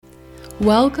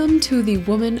Welcome to the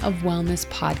Woman of Wellness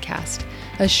podcast,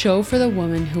 a show for the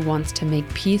woman who wants to make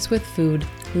peace with food,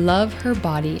 love her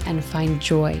body, and find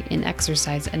joy in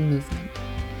exercise and movement.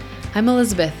 I'm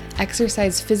Elizabeth,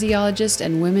 exercise physiologist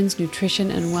and women's nutrition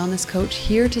and wellness coach,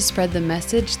 here to spread the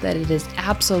message that it is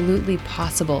absolutely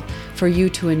possible for you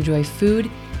to enjoy food,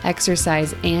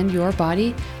 exercise, and your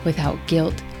body without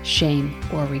guilt, shame,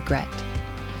 or regret.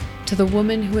 To the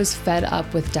woman who is fed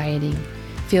up with dieting,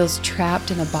 feels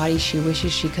trapped in a body she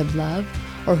wishes she could love,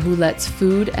 or who lets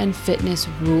food and fitness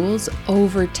rules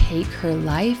overtake her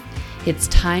life, it's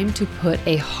time to put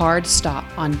a hard stop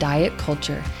on diet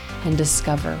culture and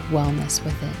discover wellness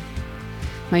within.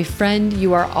 My friend,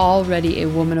 you are already a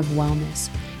woman of wellness.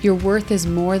 Your worth is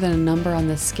more than a number on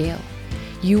the scale.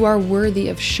 You are worthy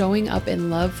of showing up in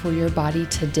love for your body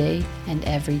today and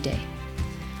every day.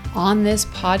 On this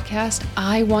podcast,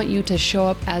 I want you to show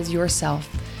up as yourself,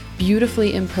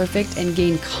 beautifully imperfect, and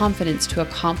gain confidence to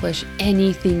accomplish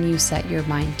anything you set your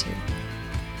mind to.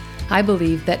 I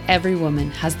believe that every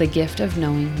woman has the gift of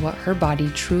knowing what her body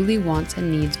truly wants and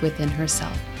needs within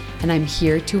herself, and I'm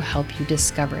here to help you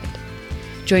discover it.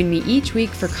 Join me each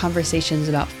week for conversations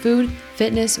about food,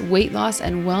 fitness, weight loss,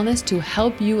 and wellness to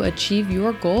help you achieve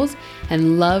your goals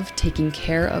and love taking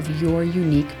care of your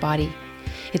unique body.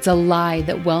 It's a lie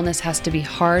that wellness has to be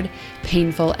hard,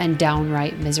 painful, and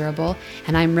downright miserable,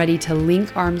 and I'm ready to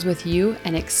link arms with you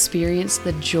and experience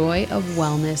the joy of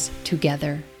wellness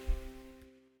together.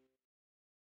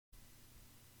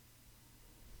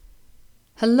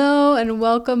 Hello, and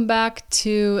welcome back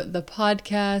to the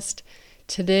podcast.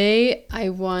 Today,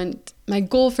 my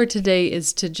goal for today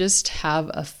is to just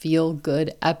have a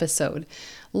feel-good episode.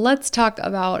 Let's talk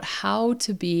about how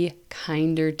to be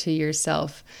kinder to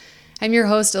yourself. I'm your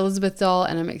host, Elizabeth Dahl,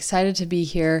 and I'm excited to be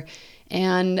here.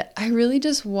 And I really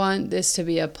just want this to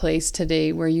be a place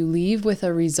today where you leave with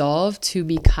a resolve to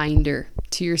be kinder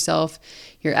to yourself,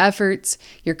 your efforts,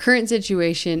 your current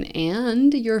situation,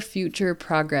 and your future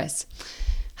progress.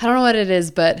 I don't know what it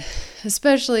is, but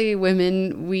especially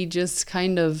women,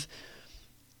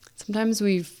 sometimes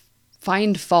we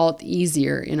find fault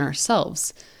easier in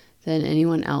ourselves than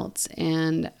anyone else.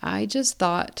 And I just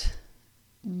thought,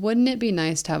 wouldn't it be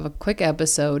nice to have a quick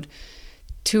episode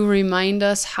to remind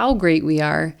us how great we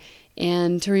are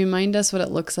and to remind us what it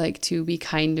looks like to be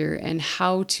kinder and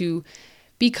how to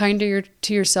be kinder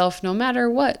to yourself no matter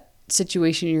what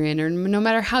situation you're in, or no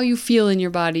matter how you feel in your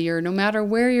body, or no matter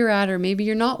where you're at, or maybe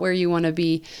you're not where you want to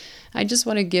be. I just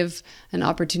want to give an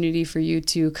opportunity for you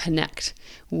to connect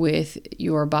with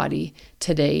your body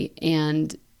today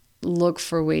and look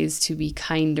for ways to be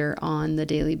kinder on the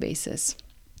daily basis.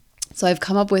 So I've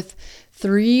come up with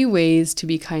 3 ways to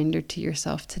be kinder to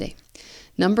yourself today.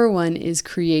 Number 1 is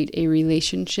create a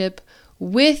relationship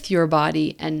with your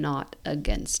body and not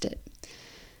against it.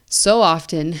 So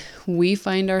often we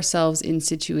find ourselves in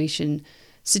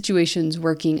situations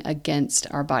working against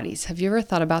our bodies. Have you ever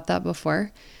thought about that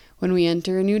before? When we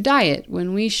enter a new diet,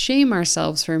 when we shame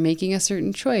ourselves for making a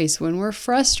certain choice, when we're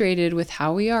frustrated with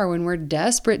how we are, when we're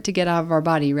desperate to get out of our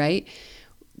body, right?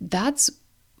 That's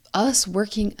us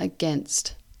working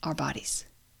against our bodies.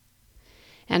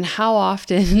 And how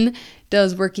often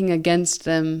does working against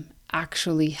them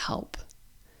actually help?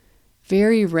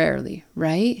 Very rarely,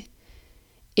 right?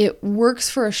 It works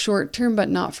for a short term, but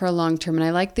not for a long term. And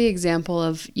I like the example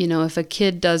of, if a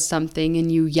kid does something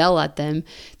and you yell at them,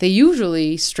 they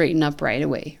usually straighten up right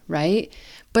away, right?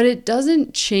 But it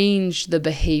doesn't change the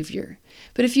behavior.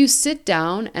 But if you sit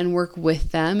down and work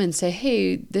with them and say,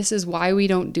 hey, this is why we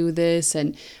don't do this,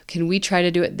 and can we try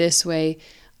to do it this way,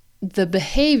 the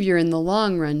behavior in the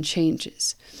long run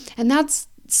changes. And that's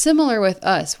similar with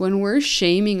us. When we're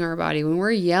shaming our body, when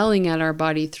we're yelling at our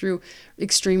body through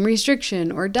extreme restriction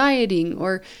or dieting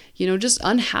or, just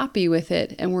unhappy with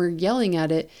it, and we're yelling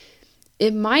at it,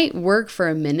 it might work for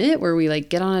a minute where we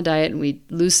get on a diet and we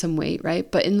lose some weight,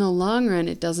 right? But in the long run,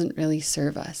 it doesn't really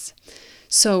serve us.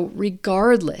 So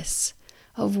regardless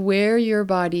of where your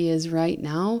body is right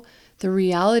now, the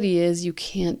reality is you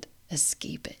can't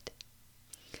escape it.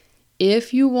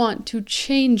 If you want to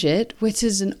change it, which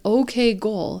is an okay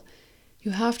goal,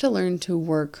 you have to learn to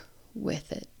work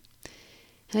with it.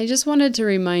 And I just wanted to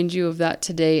remind you of that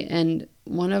today. And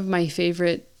one of my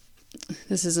favorite,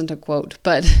 this isn't a quote,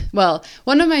 but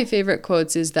one of my favorite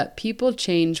quotes is that people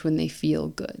change when they feel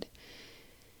good.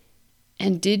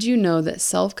 And did you know that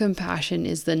self-compassion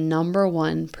is the number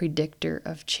 1 predictor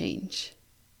of change?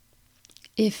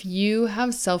 If you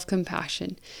have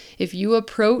self-compassion, if you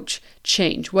approach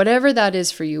change, whatever that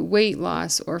is for you, weight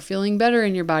loss or feeling better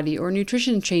in your body or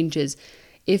nutrition changes,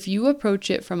 if you approach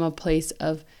it from a place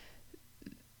of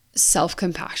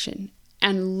self-compassion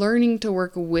and learning to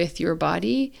work with your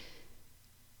body,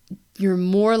 you're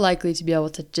more likely to be able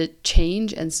to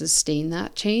change and sustain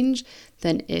that change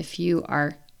than if you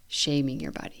are shaming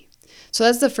your body. So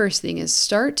that's the first thing, is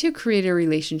start to create a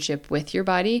relationship with your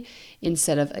body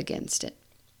instead of against it.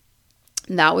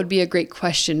 And that would be a great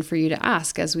question for you to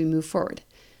ask as we move forward.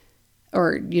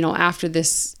 Or, after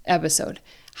this episode,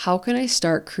 how can I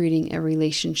start creating a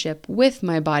relationship with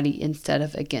my body instead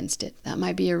of against it? That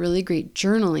might be a really great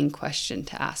journaling question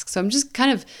to ask. So I'm just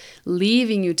kind of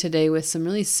leaving you today with some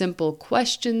really simple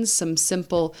questions, some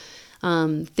simple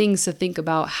things to think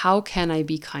about. How can I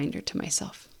be kinder to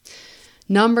myself?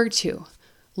 Number 2,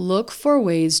 look for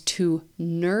ways to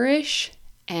nourish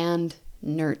and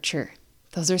nurture.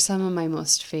 Those are some of my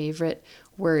most favorite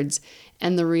words.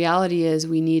 And the reality is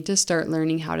we need to start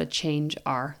learning how to change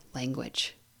our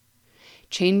language.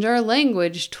 Change our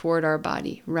language toward our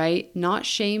body, right? Not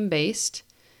shame-based,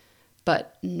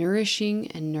 but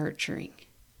nourishing and nurturing.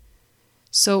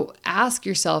 So ask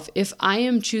yourself, if I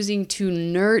am choosing to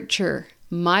nurture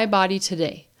my body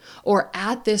today, or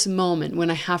at this moment when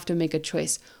I have to make a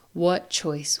choice, what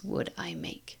choice would I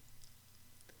make?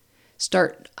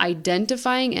 Start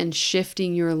identifying and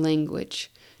shifting your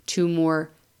language to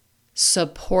more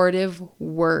supportive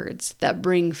words that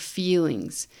bring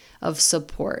feelings of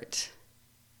support.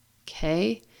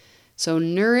 Okay? So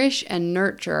nourish and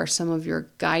nurture are some of your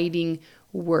guiding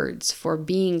words for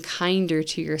being kinder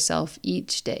to yourself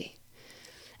each day.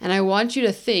 And I want you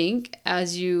to think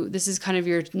this is kind of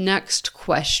your next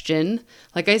question.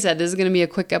 Like I said, this is going to be a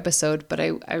quick episode, but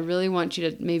I really want you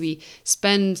to maybe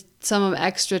spend some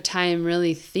extra time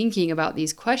really thinking about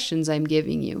these questions I'm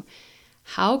giving you.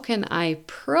 How can I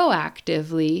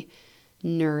proactively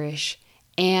nourish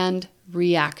and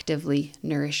reactively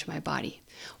nourish my body?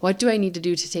 What do I need to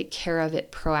do to take care of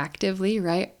it proactively,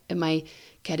 right? Am I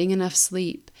getting enough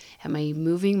sleep? Am I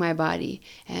moving my body?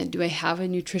 And do I have a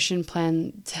nutrition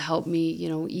plan to help me,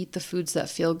 eat the foods that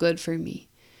feel good for me?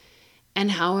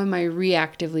 And how am I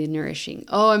reactively nourishing?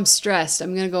 Oh, I'm stressed.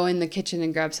 I'm going to go in the kitchen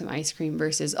and grab some ice cream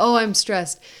versus, oh, I'm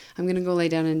stressed. I'm going to go lay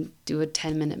down and do a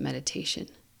 10-minute meditation,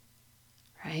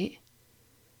 right?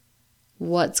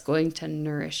 What's going to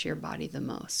nourish your body the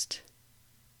most?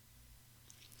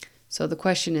 So the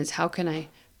question is, how can I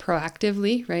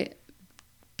proactively, right,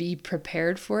 be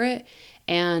prepared for it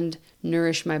and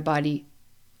nourish my body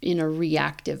in a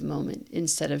reactive moment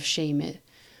instead of shame it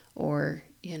or,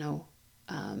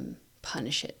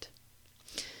 punish it?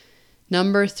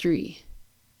 Number 3,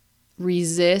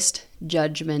 resist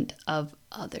judgment of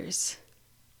others.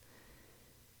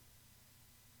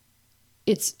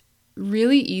 It's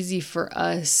really easy for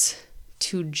us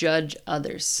to judge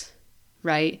others,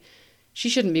 right? She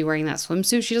shouldn't be wearing that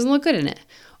swimsuit. She doesn't look good in it.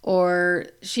 Or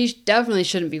she definitely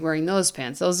shouldn't be wearing those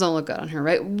pants. Those don't look good on her,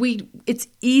 right? It's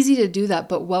easy to do that,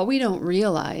 but what we don't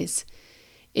realize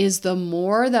is the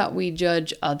more that we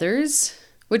judge others,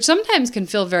 which sometimes can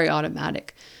feel very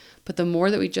automatic, but the more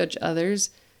that we judge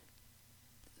others,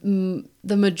 the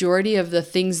majority of the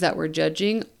things that we're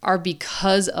judging are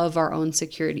because of our own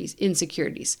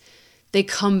insecurities. They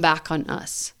come back on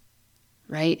us,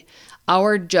 right?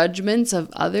 Our judgments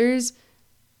of others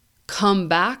come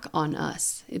back on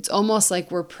us. It's almost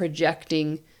like we're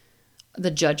projecting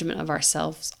the judgment of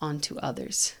ourselves onto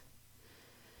others.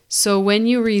 So when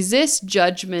you resist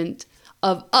judgment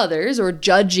of others or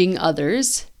judging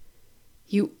others,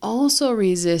 you also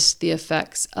resist the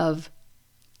effects of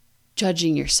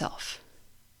judging yourself,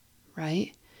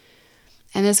 right?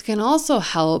 And this can also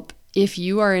help if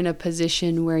you are in a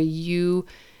position where you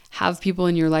have people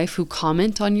in your life who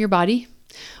comment on your body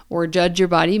or judge your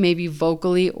body, maybe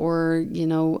vocally or,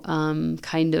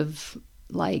 kind of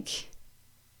like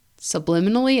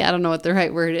subliminally. I don't know what the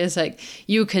right word is. Like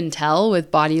you can tell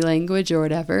with body language or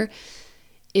whatever.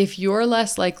 If you're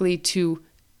less likely to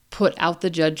put out the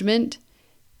judgment,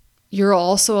 you're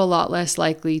also a lot less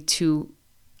likely to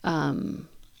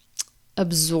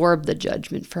absorb the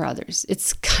judgment for others.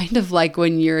 It's kind of like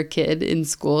when you're a kid in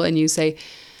school and you say,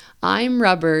 I'm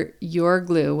rubber, you're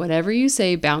glue. Whatever you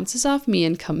say bounces off me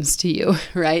and comes to you,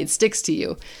 right? It sticks to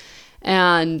you.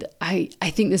 And I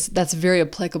think that's very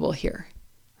applicable here,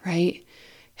 right?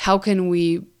 How can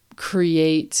we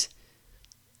create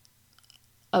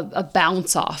a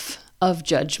bounce off of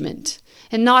judgment?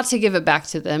 And not to give it back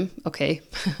to them, okay,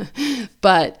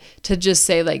 but to just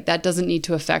say like, that doesn't need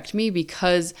to affect me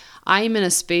because I'm in a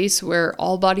space where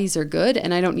all bodies are good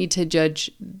and I don't need to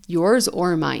judge yours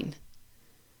or mine.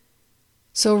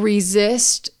 So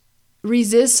resist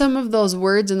some of those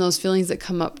words and those feelings that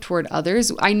come up toward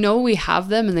others. I know we have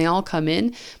them and they all come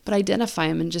in, but identify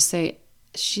them and just say,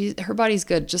 her body's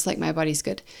good, just like my body's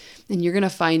good. And you're going to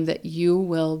find that you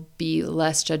will be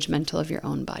less judgmental of your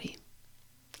own body.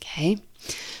 Okay.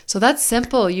 So that's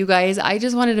simple, you guys. I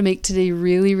just wanted to make today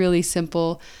really, really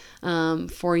simple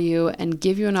for you and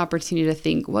give you an opportunity to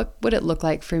think, what would it look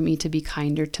like for me to be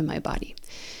kinder to my body?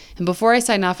 And before I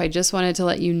sign off, I just wanted to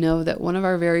let you know that one of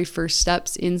our very first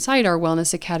steps inside our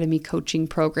Wellness Academy coaching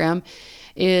program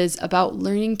is about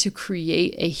learning to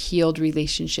create a healed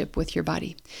relationship with your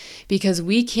body. Because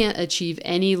we can't achieve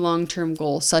any long-term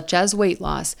goal, such as weight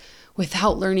loss,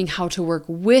 without learning how to work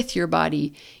with your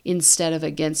body instead of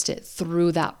against it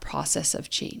through that process of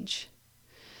change.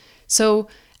 So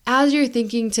as you're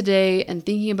thinking today and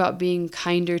thinking about being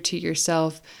kinder to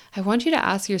yourself, I want you to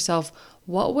ask yourself,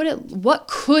 what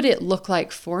could it look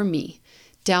like for me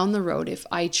down the road if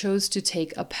I chose to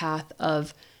take a path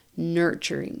of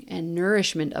nurturing and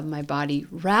nourishment of my body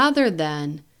rather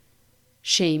than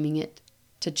shaming it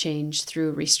to change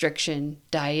through restriction,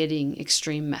 dieting,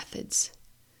 extreme methods?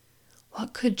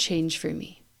 What could change for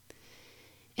me?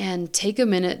 And take a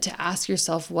minute to ask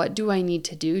yourself, what do I need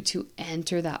to do to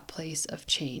enter that place of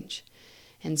change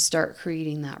and start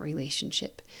creating that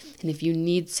relationship? And if you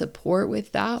need support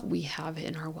with that, we have it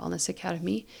in our Wellness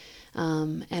Academy.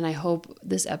 And I hope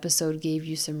this episode gave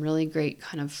you some really great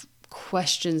kind of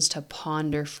questions to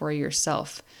ponder for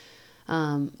yourself.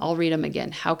 I'll read them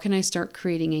again. How can I start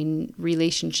creating a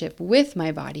relationship with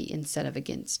my body instead of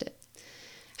against it?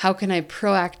 How can I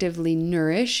proactively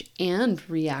nourish and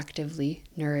reactively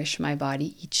nourish my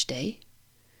body each day?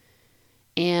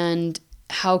 And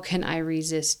how can I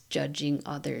resist judging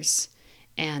others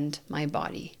and my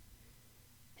body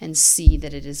and see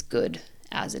that it is good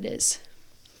as it is?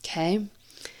 Okay.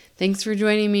 Thanks for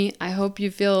joining me. I hope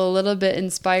you feel a little bit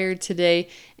inspired today,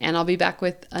 and I'll be back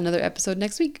with another episode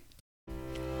next week.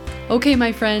 Okay,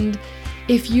 my friend,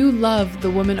 if you love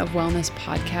the Woman of Wellness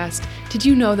podcast, did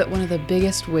you know that one of the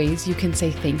biggest ways you can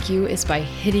say thank you is by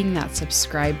hitting that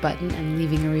subscribe button and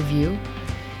leaving a review?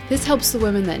 This helps the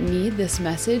women that need this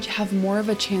message have more of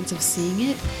a chance of seeing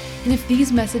it. And if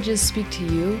these messages speak to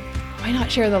you, why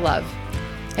not share the love?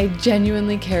 I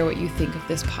genuinely care what you think of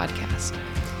this podcast.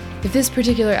 If this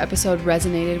particular episode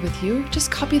resonated with you,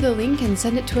 just copy the link and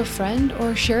send it to a friend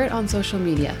or share it on social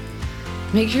media.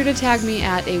 Make sure to tag me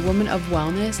at A Woman of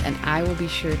Wellness, and I will be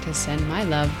sure to send my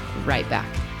love right back.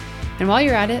 And while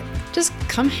you're at it, just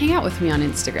come hang out with me on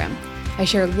Instagram. I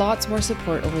share lots more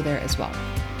support over there as well.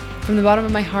 From the bottom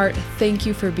of my heart, thank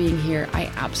you for being here.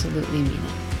 I absolutely mean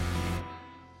it.